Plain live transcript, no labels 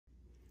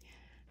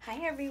Hi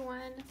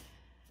everyone.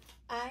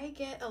 I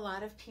get a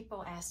lot of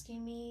people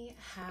asking me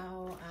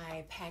how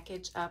I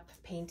package up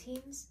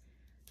paintings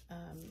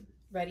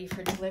ready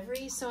for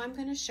delivery. So I'm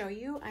going to show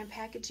you. I'm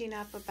packaging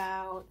up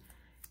about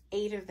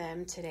 8 of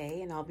them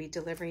today and I'll be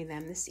delivering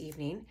them this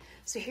evening.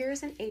 So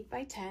here's an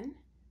 8x10.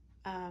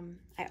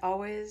 I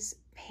always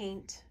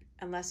paint,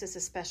 unless it's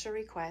a special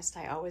request,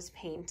 I always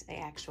paint an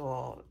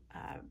actual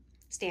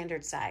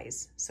standard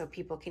size so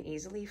people can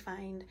easily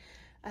find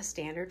a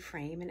standard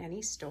frame in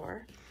any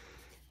store.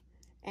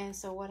 And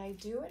so what I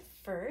do at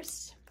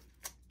first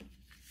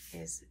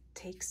is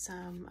take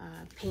some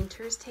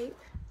painter's tape,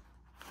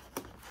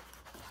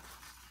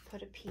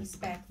 put a piece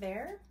back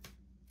there,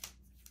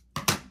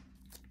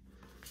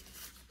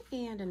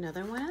 and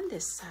another one on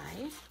this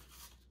side.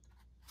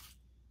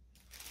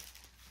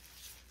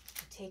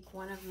 Take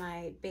one of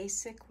my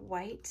basic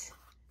white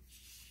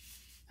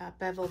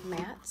beveled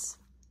mats,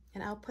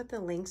 and I'll put the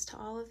links to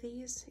all of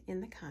these in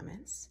the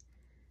comments.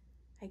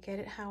 I get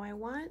it how I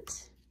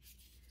want.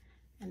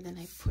 And then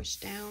I push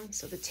down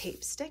so the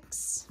tape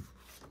sticks.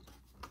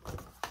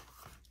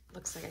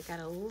 Looks like I got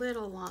a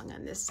little long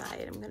on this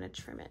side. I'm gonna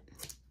trim it.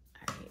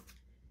 All right.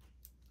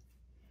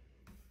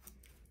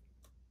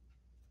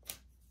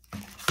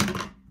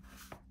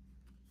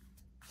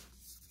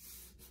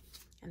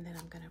 And then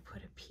I'm gonna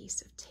put a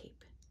piece of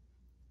tape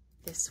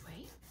this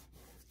way.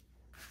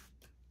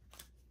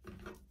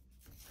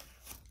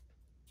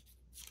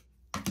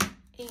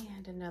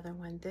 And another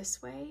one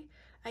this way.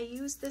 I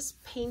use this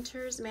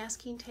painter's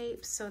masking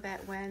tape so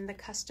that when the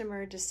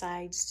customer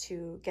decides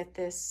to get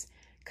this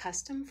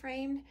custom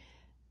framed,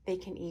 they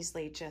can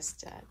easily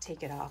just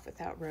take it off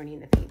without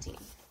ruining the painting.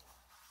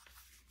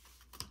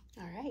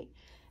 All right,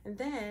 and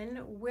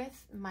then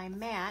with my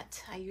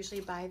mat, I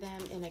usually buy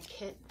them in a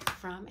kit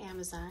from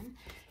Amazon.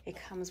 It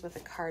comes with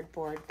a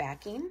cardboard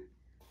backing,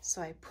 so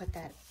I put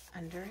that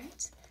under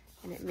it,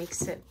 and it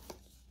makes it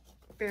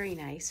very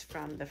nice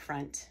from the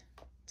front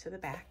to the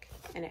back,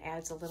 and it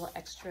adds a little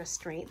extra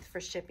strength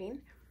for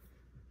shipping.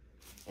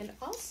 And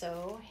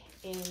also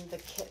in the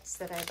kits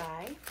that I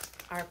buy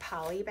are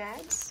poly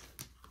bags.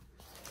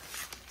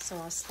 So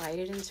I'll slide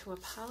it into a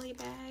poly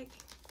bag.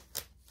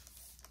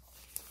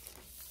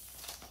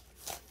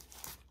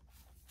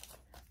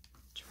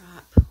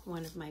 Drop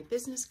one of my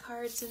business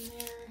cards in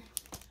there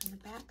on the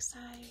back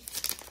side.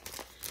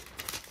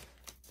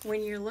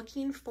 When you're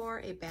looking for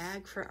a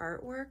bag for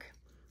artwork,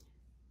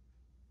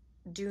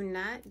 do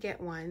not get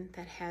one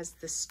that has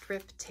the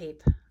strip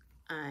tape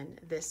on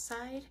this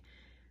side,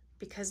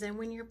 because then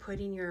when you're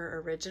putting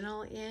your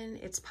original in,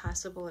 it's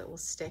possible it will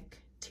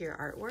stick to your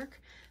artwork.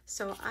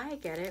 So I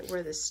get it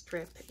where the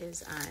strip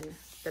is on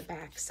the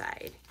back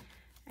side,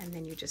 and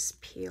then you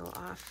just peel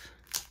off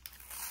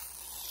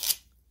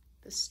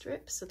the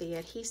strip so the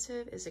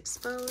adhesive is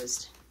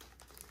exposed.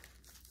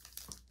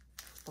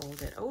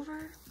 Fold it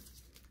over,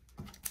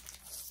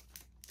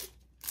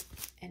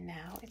 and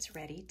now it's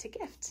ready to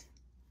gift.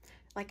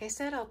 Like I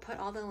said, I'll put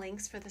all the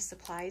links for the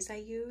supplies I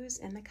use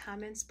in the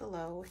comments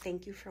below.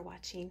 Thank you for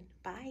watching.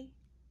 Bye.